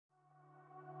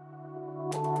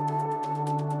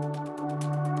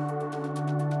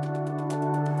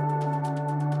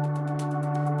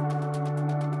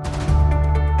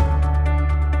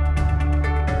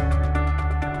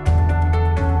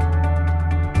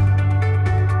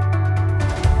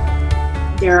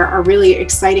There are really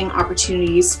exciting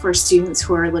opportunities for students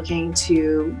who are looking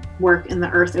to work in the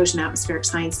Earth, Ocean, Atmospheric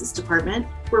Sciences department.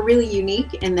 We're really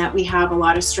unique in that we have a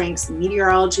lot of strengths in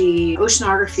meteorology,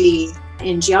 oceanography,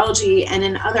 in geology, and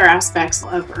in other aspects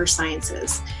of earth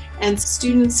sciences. And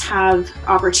students have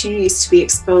opportunities to be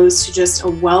exposed to just a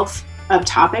wealth of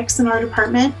topics in our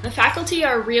department. The faculty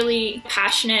are really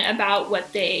passionate about what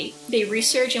they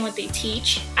research and what they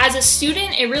teach. As a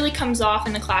student, it really comes off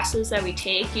in the classes that we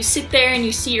take. You sit there and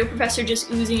you see your professor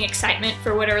just oozing excitement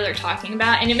for whatever they're talking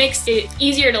about, and it makes it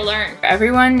easier to learn.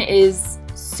 Everyone is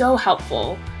so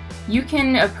helpful. You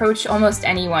can approach almost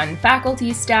anyone,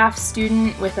 faculty, staff,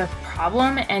 student, with a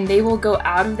problem, and they will go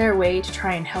out of their way to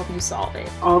try and help you solve it.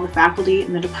 All the faculty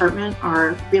in the department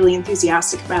are really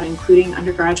enthusiastic about including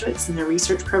undergraduates in their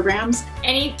research programs.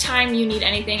 Anytime you need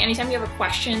anything, anytime you have a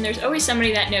question, there's always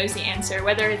somebody that knows the answer,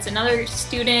 whether it's another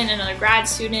student, another grad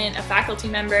student, a faculty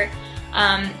member.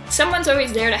 Someone's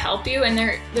always there to help you, and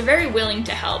they're very willing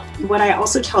to help. What I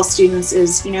also tell students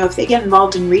is, if they get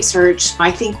involved in research,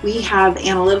 I think we have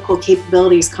analytical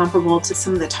capabilities comparable to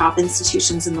some of the top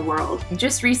institutions in the world.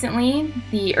 Just recently,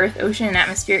 the Earth, Ocean, and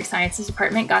Atmospheric Sciences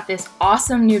department got this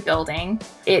awesome new building.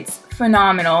 It's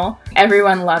phenomenal.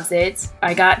 Everyone loves it.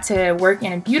 I got to work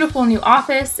in a beautiful new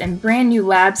office and brand new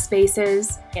lab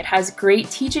spaces. It has great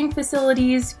teaching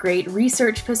facilities, great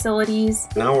research facilities.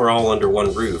 Now we're all under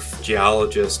one roof,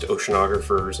 geologists,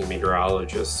 oceanographers, and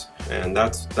meteorologists, and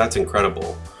that's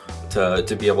incredible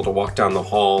to be able to walk down the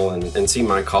hall and see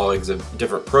my colleagues of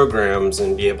different programs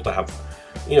and be able to have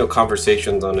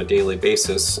conversations on a daily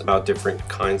basis about different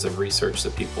kinds of research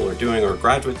that people are doing, or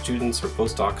graduate students or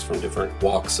postdocs from different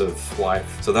walks of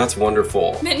life. So that's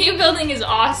wonderful. The new building is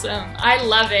awesome. I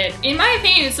love it. In my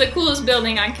opinion, it's the coolest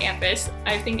building on campus.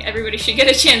 I think everybody should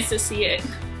get a chance to see it.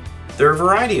 There are a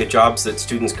variety of jobs that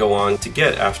students go on to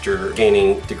get after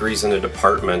gaining degrees in a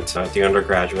department at the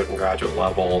undergraduate and graduate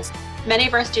levels. Many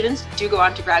of our students do go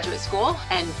on to graduate school,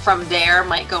 and from there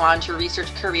might go on to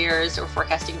research careers or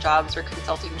forecasting jobs or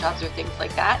consulting jobs or things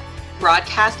like that.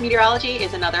 Broadcast meteorology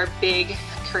is another big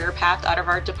career path out of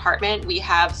our department. We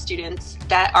have students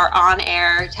that are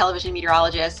on-air television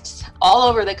meteorologists all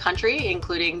over the country,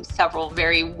 including several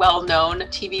very well-known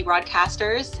TV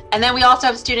broadcasters. And then we also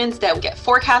have students that get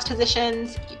forecast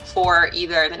positions for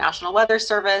either the National Weather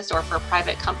Service or for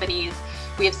private companies.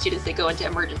 We have students that go into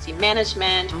emergency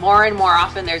management. More and more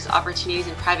often there's opportunities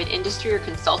in private industry or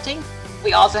consulting.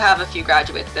 We also have a few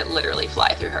graduates that literally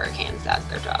fly through hurricanes as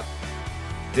their job.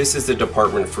 This is the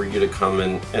department for you to come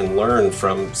and learn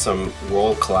from some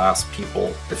world-class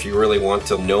people if you really want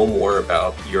to know more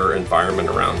about your environment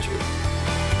around you.